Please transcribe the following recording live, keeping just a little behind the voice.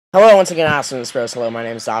Hello, once again, Awesome Bros. Hello, my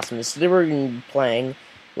name is Awesome. Today we're going to be playing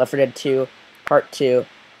Left 4 Dead 2, Part 2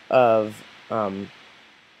 of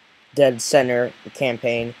Dead Center, the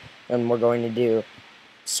campaign, and we're going to do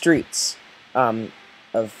Streets of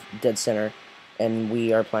Dead Center, and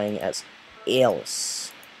we are playing as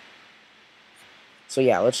Alice. So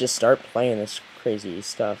yeah, let's just start playing this crazy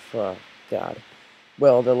stuff. Oh, God.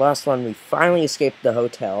 Well, the last one, we finally escaped the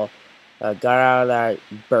hotel. Got out of that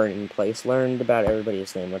burning place, learned about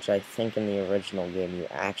everybody's name, which I think in the original game you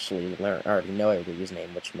actually already know everybody's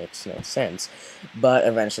name, which makes no sense. But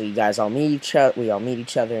eventually you guys all meet each other, we all meet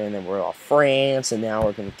each other, and then we're all friends, and now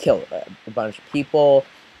we're gonna kill a bunch of people.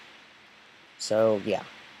 So yeah.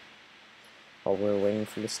 While we're waiting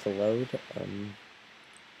for this to load,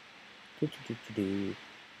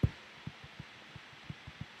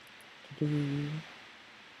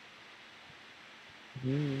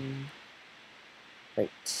 Right.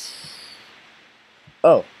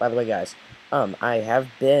 Oh, by the way, guys, I have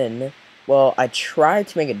been, well, I tried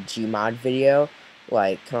to make a Gmod video,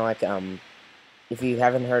 like, kind of like, if you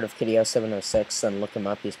haven't heard of Kitty0706, then look him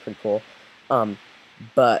up, he's pretty cool,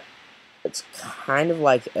 but it's kind of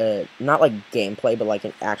like a, not like gameplay, but like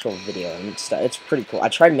an actual video and stuff. It's pretty cool. I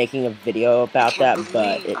tried making a video about that,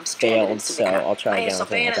 but it failed, so I'll try again with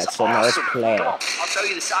that. So now let's play. I'll show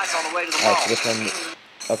you the sights on the way to the Alright, mall. so which one?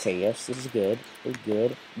 Okay, yes, this is good.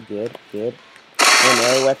 Good.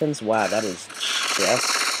 Melee weapons? Wow, that is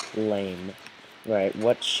just lame. Right,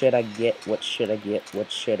 what should I get? What should I get? Well,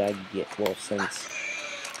 since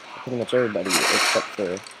pretty much everybody except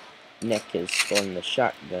for Nick is throwing the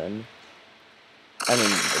shotgun. I mean,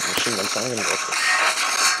 the machine gun, so I'm gonna go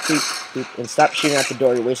for this. Boop, and stop shooting at the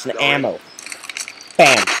door, you're wasting ammo.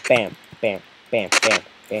 Bam, bam, bam, bam, bam,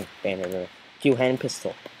 bam, bam, bam. Two-hand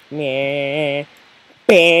pistol. Meh.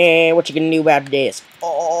 Bam, what you gonna do about this?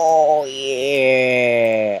 Oh,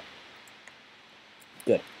 yeah.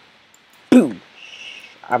 Good. Boom.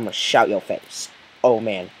 I'm gonna shout your face. Oh,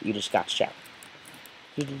 man, you just got shot.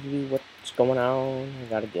 What's going on? I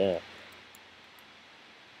gotta go.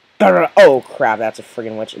 Oh, crap, that's a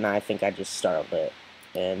friggin' witch, and I think I just startled it.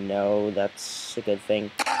 And no, that's a good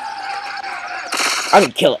thing. I'm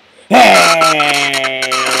gonna kill it. Hey!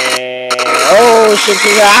 Oh, shit,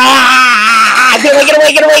 ah! Get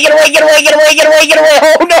away!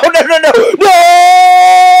 Oh, no! No!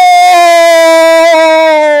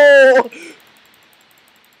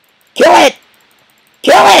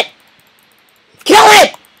 Kill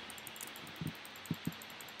it!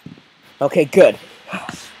 Okay, good.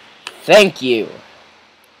 Thank you.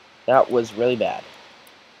 That was really bad.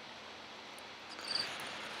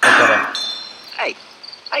 Hey,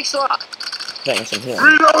 stop! Thanks, I'm healing.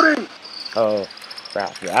 Reloading! Oh,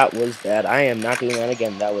 crap. That was bad. I am not doing that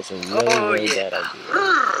again. That was a really bad idea.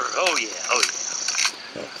 Oh, yeah.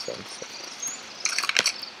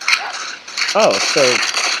 Oh, so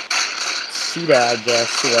Sita, I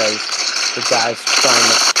guess, was the guys trying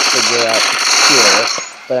to figure out the cure.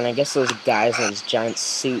 But then I guess those guys in this giant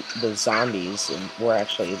suit, the zombies, and were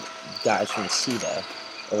actually guys from CEDA,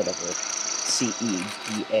 or whatever,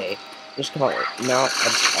 C-E-D-A. Just call it, no, I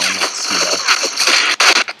just call them that CEDA.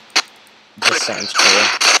 Just sounds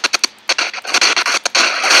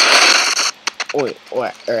cool.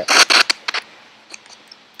 Alright.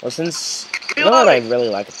 Well, since, you know what I really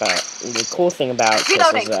like about, the cool thing about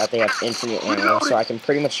this is that they have infinite ammo, so I can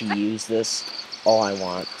pretty much use this all I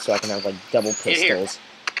want, so I can have, like, double pistols.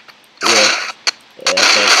 With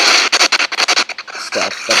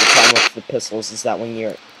stuff, but the problem with the pistols is that when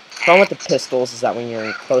you're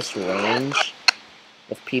in close range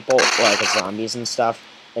with people, like zombies and stuff,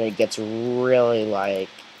 and it gets really like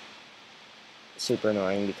super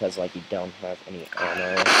annoying because like you don't have any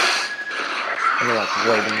ammo, and you're like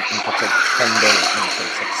waiting and it's like 10 days and it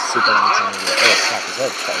takes like super long time to get. Oh crap, is that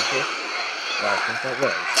a charger? Well, I think that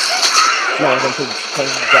was. Now I'm going to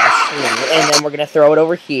take gasoline, and then we're going to throw it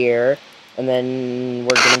over here, and then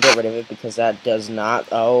we're going to get rid of it, because that does not,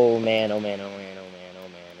 oh man, oh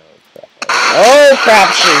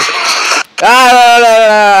crap, shoot.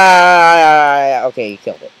 Okay, you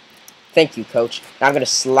killed it. Thank you, coach. Now I'm going to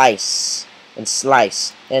slice, and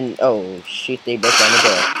oh, shoot, they broke down the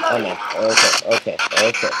door. Oh man, okay.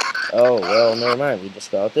 Oh, well, never mind, we just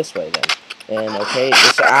go out this way then. And okay,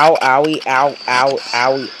 this owie.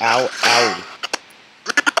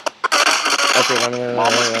 Okay,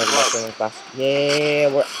 yeah,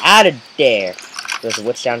 we're out of there. There's a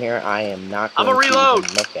witch down here. I am not going to even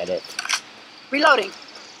look at it. Reloading.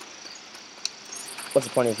 What's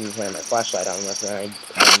the point of me playing my flashlight on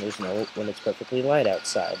when it's perfectly light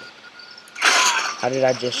outside? How did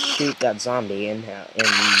I just shoot that zombie and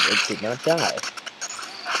it did not die?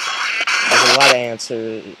 a lot of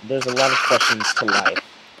answers. There's a lot of questions to life.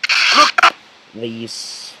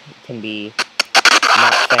 These can be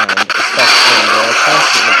not found, especially when there are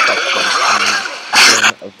constantly questions in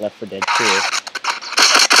the game of Left 4 Dead 2.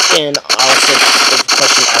 And also, there's a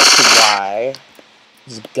question as to why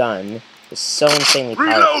this gun is so insanely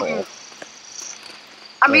powerful.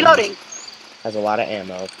 I'm reloading. Has a lot of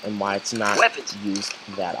ammo, and why it's not Weapons. used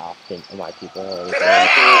that often, and why people are always like,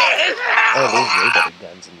 oh, there's way better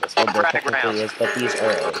guns in this. Well, there technically is, but these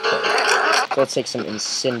are okay. So let's take some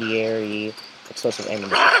incendiary explosive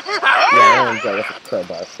ammunition. Yeah, I'm gonna go with a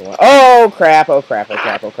crowbar for one. Oh crap, oh crap, oh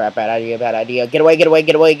crap, oh crap, bad idea, bad idea. Get away, get away,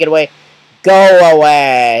 get away, get away. Go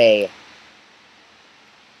away!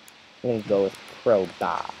 I'm gonna go with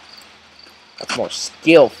crowbar. That's more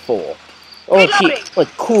skillful. Only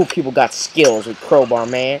cool people got skills with crowbar,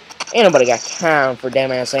 man. Ain't nobody got time for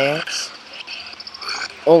damn ass ants.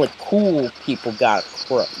 Only cool people got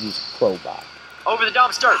use a crowbar. Over the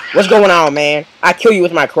dumpster. What's going on, man? I kill you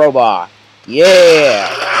with my crowbar. Yeah,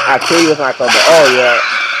 I kill you with my crowbar. Oh yeah.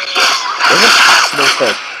 Is it possible for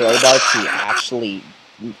a crowbar to actually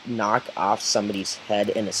knock off somebody's head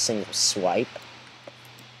in a single swipe?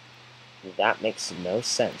 That makes no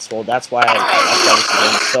sense. Well, that's why this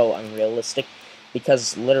game is so unrealistic,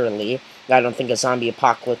 because literally, I don't think a zombie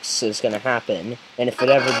apocalypse is going to happen, and if it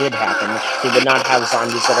ever did happen, they would not have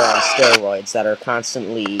zombies that are on steroids, that are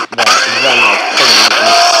constantly, that run like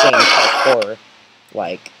insane parkour,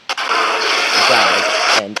 like, guys,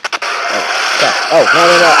 and, oh,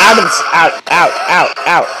 no,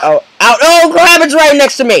 out, oh, crap, it's right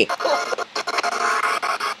next to me!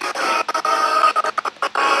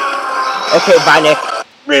 Okay, bye, Nick.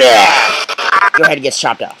 Your head gets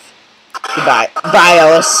chopped off. Goodbye. Bye,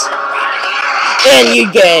 Ellis. And you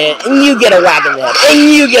get a whack in the head. And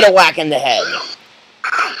you get a whack in the head.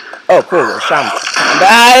 Oh, cool.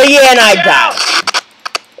 Yeah, and I died.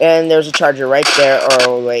 And there's a charger right there.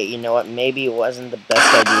 Or, wait, you know what? Maybe it wasn't the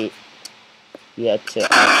best idea yet to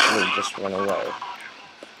actually just run away.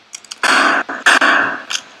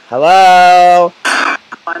 Hello?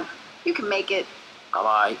 You can make it.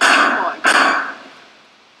 Bye-bye.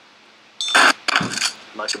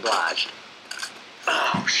 Much obliged.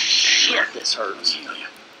 Oh, shit, this hurts.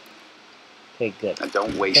 Okay, good. And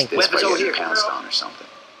don't waste this by getting pounced on or something.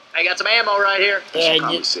 I got some ammo right here.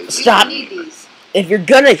 And stop! Need these. If you're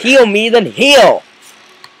gonna heal me, then heal!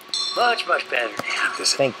 Much better.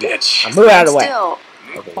 Thank you. I'll move out of the way. Still.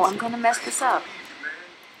 Okay, Oh, I'm gonna mess this up.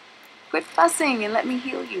 Quit fussing and let me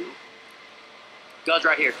heal you. Guns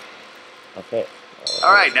right here. Okay.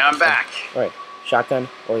 All right, now I'm back. Alright, shotgun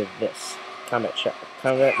or this? Combat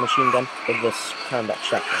machine gun or this combat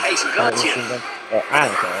shotgun? Hey, some Combat guns here. machine gun? Oh, I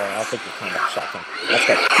don't care. I'll take the combat shotgun. Let's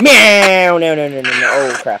go. Meow! No.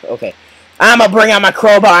 Oh, crap. Okay. I'm gonna bring out my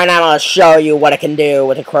crowbar and I'm gonna show you what I can do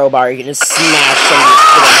with a crowbar. You can just smash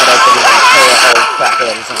somebody's head open and pull a whole crap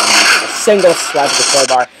load of zombies with a single swipe of the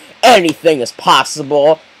crowbar. Anything is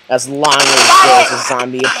possible as long as there's a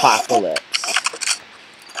zombie apocalypse.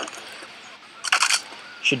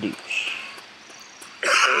 Shadoosh.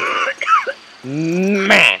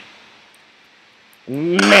 Meh.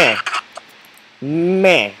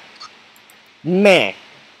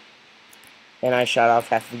 And I shot off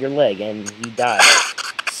half of your leg, and he died.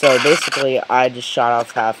 So basically, I just shot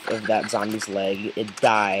off half of that zombie's leg. It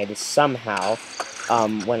died somehow.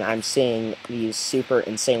 When I'm seeing these super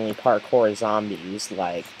insanely parkour zombies,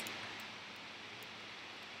 like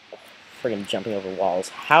friggin' jumping over walls.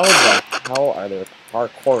 How the hell are there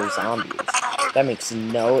parkour zombies? That makes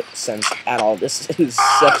no sense at all. This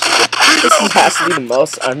has to be the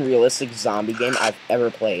most unrealistic zombie game I've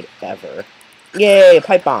ever played, ever. Yay, a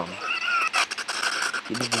pipe bomb.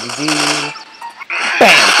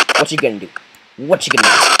 Bam! What you gonna do? What you gonna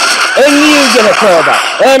do? And you get a crowbar!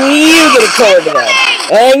 And you get a crowbar to the head!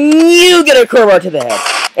 And you get a crowbar to the head!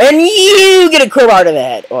 And you get a crowbar to the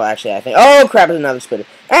head! Well, actually, I think... Oh, crap, there's another spitter.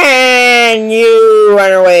 And you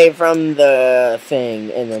run away from the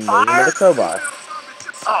thing. And then there's another crowbar.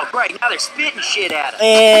 Oh, great, now they're spitting shit at us.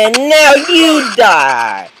 And now you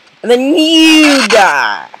die! And then you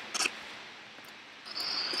die!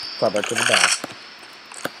 Crowbar to the back.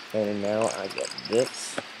 And now I get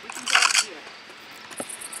this.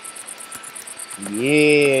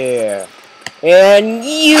 Yeah. And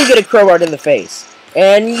you get a crowbar to the face.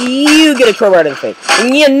 And you get a crowbar to the face.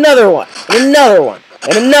 And you another one. And another one.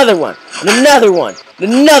 And another one. And another one.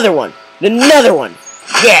 And another one. And another one.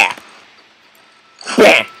 Yeah.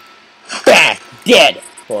 Bam. Bam. Dead.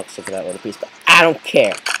 Well, let's look at that little piece, but I don't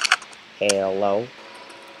care. Hello.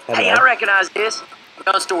 Hey, I recognize this.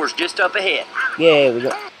 Gun store's just up ahead. Yeah, we go.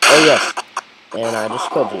 Oh, yes. And I just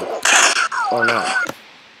killed you. Or not.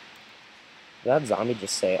 Did that zombie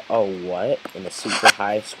just say, "Oh, what?" in a super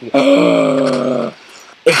high squeak?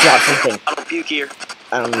 It dropped something. I don't puke here.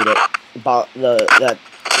 I don't need it. That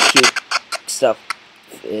puke stuff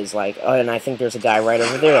is like, oh, and I think there's a guy right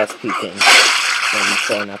over there that's puking. And he's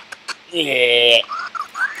showing up. Yeah.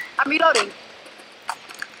 I'm reloading.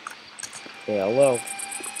 Yeah, hello.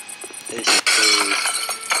 This is food.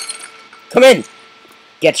 Come in!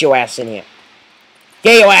 Get your ass in here.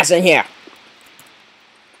 Get your ass in here!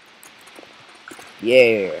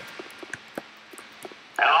 Yeah.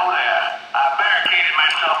 Hello there. I barricaded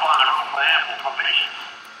myself on the roof with ample provisions.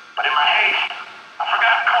 But in my haste, I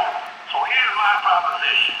forgot coal. So here's my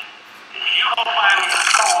proposition. If you go find me some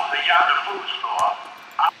coal at the yonder food store,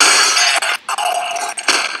 I'll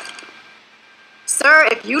Sir,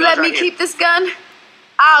 if you let me keep this gun,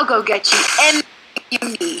 I'll go get you anything you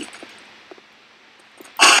need.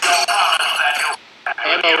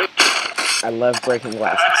 Ammo. I love breaking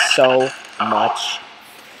glass. It's so much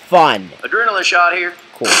fun. Adrenaline shot here.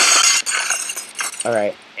 Cool.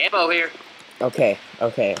 Alright. Ammo here. Okay.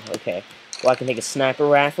 Well, I can take a sniper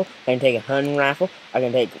rifle. I can take a hunting rifle. I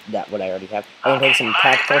can take that, what I already have. I can take some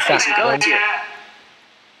tactical shotguns.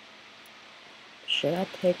 Should I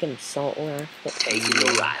take an assault rifle? Take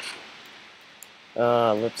your rifle.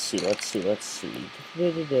 Let's see. There's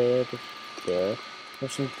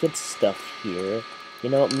some good stuff here. You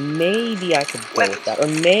know, maybe I could go with that, or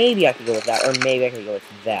maybe I could go with that, or maybe I could go with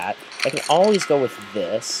that. I can always go with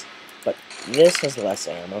this, but this has less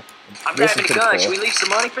ammo. I'm This grabbing is a pretty gun. cool. Should we leave some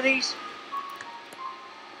money for these?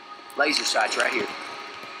 Laser sights right here.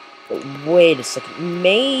 But wait a second,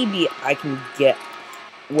 maybe I can get,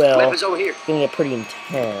 well, Weapons over here. it's gonna get pretty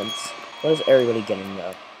intense. What is everybody getting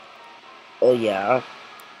though? Oh yeah.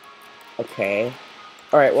 Okay.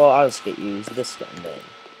 Alright, well, I'll just use this gun then.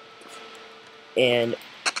 And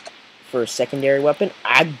for a secondary weapon,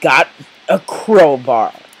 I got a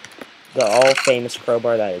crowbar. The all-famous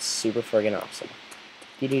crowbar that is super friggin' awesome.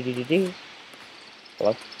 Do-do-do-do-do.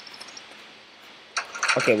 Hello?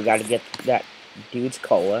 Okay, we gotta get that dude's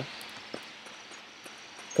cola.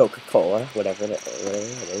 Coca-Cola, whatever it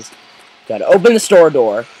is. Gotta open the store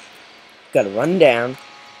door. Gotta run down.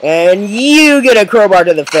 And you get a crowbar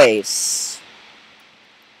to the face.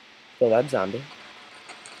 Kill that zombie.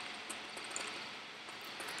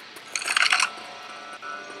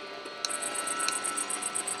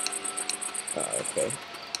 Okay.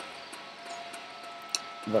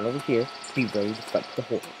 Run over here. Be ready to fight the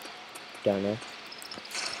horde. Donna.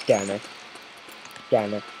 Donna.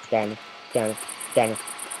 Donna. Donna. Donna. Donna.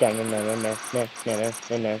 Donna. No, no, no, no, no, no, no,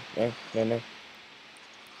 no, no, no.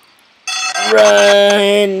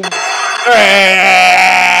 Run! Get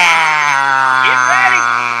ready!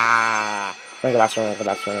 Run, go back.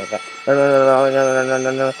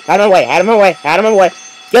 Out of my way, out of my way, out of my way.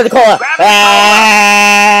 Get the cola!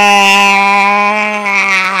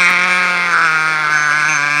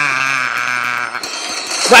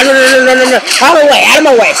 Grab the No. Out of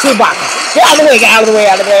my way, Chewbacca. Get out of the way, out of the way,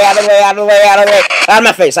 out of the way, out of the way, out of the way, out of the way. Out of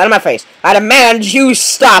my face, out of my face. I demand you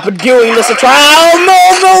stop doing this trial.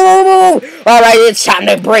 Move. Alright, it's time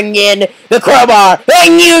to bring in the crowbar.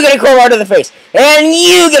 And you get a crowbar to the face. And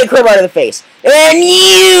you get a crowbar to the face. And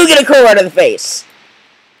you get a crowbar to the face.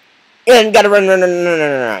 And gotta run.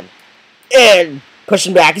 And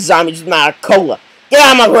pushing back zombies with my cola. Get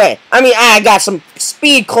out of my way. I mean, I got some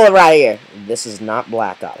speed cola right here. This is not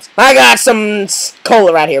Black Ops. I got some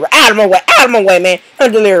cola right here. Out of my way, man.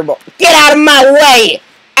 Undeliverable. Get out of my way.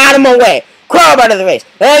 Out of my way. Crowbar to the face.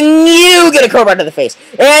 And you get a crowbar to the face.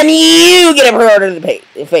 And you get a crowbar to the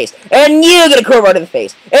face. And you get a crowbar to the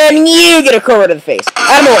face. And you get a crowbar to the face.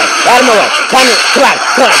 Out of my way. Out of my way. Come on.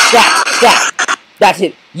 Stop. That's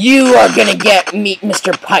it. You are gonna get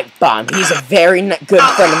Mr. Pipe Bomb. He's a very good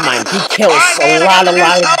friend of mine. He kills a lot of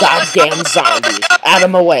goddamn zombies. Out of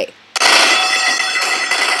my way.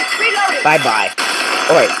 Bye-bye.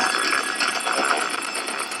 Alright.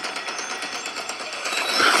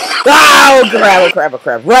 Oh,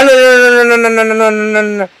 crap. Run.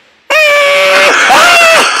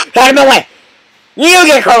 Out of my way. You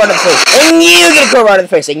get a crowbar to the face, and you get a crowbar to the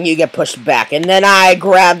face, and you get pushed back, and then I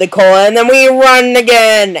grab the cola, and then we run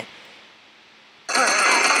again.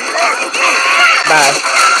 Bye.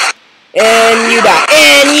 And you die.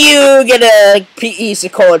 And you get a piece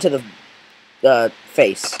of cola to the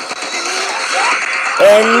face.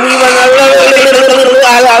 And we run.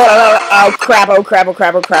 Oh crap. Out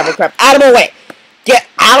of my way. Get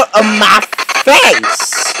out of my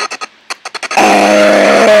face.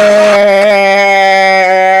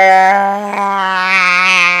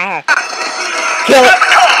 Kill it.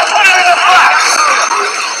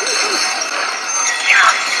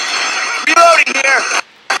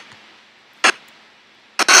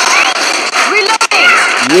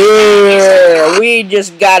 we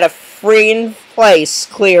just got a freaking place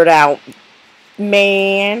cleared out,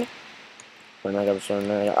 man.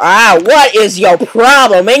 Ah, what is your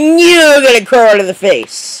problem? And you get a crow to the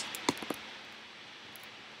face.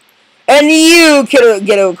 And you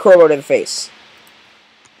get a crow to the face.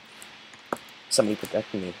 Somebody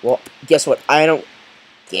protecting me. Well, guess what? I don't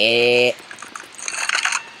get.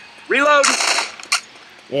 Reload.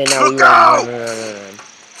 And now we run.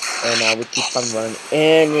 And now we keep on running.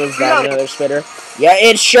 And is that another spitter? Yeah,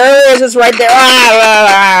 it sure is. It's right there.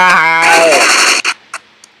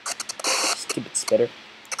 Stupid spitter.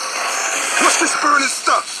 What's this burning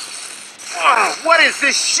stuff? Oh, what is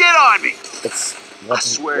this shit on me? It's. I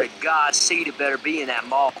swear to God, Cedar better be in that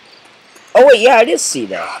mall. Oh wait, yeah, I did see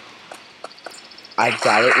that. I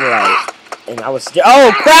got it right, and I was.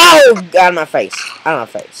 Oh, crowd! Out of my face! Out of my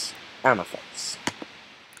face! Out of my face!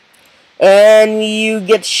 And you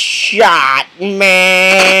get shot,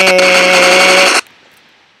 man.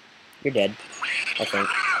 You're dead, I think.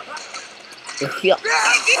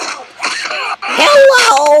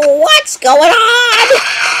 Hello, what's going on?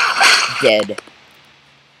 Dead.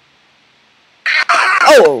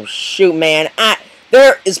 Oh shoot, man!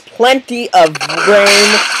 There is plenty of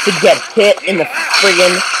room to get hit in the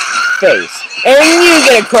friggin' face, and you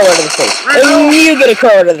get a crow to the face, and you get a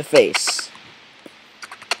crow to the face,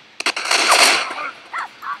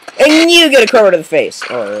 and you get a crow to the face.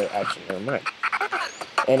 Or actually, never mind.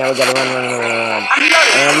 And now we gotta run.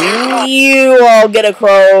 And you all get a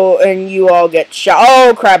crow, and you all get shot.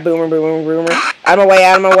 Oh crap! Boomer. Out of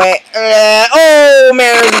my way! Oh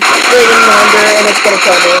man, there's a friggin' wonder, and it's gonna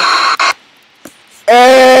kill me.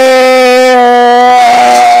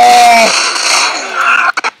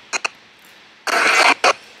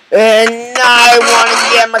 And I want to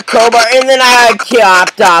get my crowbar, and then I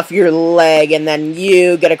chopped off your leg, and then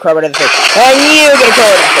you get a crowbar to the face, and you get a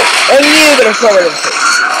crowbar to the face, and you get a crowbar to the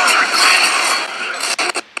face.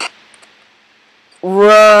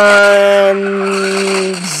 Run.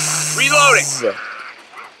 Reloading.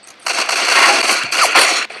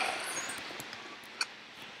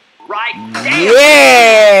 Right there.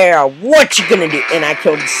 Yeah! What you gonna do? And I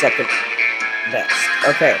killed the second best.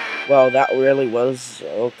 Okay. Well, that really was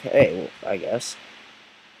okay, I guess.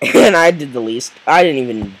 And I did the least. I didn't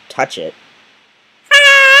even touch it.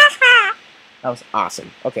 That was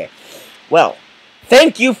awesome. Okay. Well,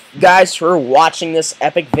 thank you guys for watching this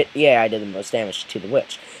epic video. Yeah, I did the most damage to the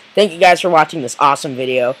witch. Thank you guys for watching this awesome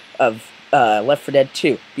video of Left 4 Dead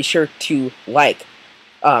 2. Be sure to like.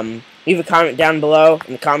 Leave a comment down below,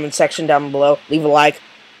 in the comment section down below. Leave a like.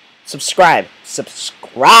 Subscribe to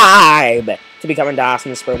become an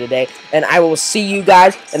Awesomeness Pro today. And I will see you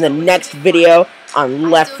guys in the next video on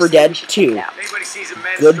Left 4 Dead 2.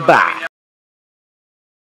 Goodbye.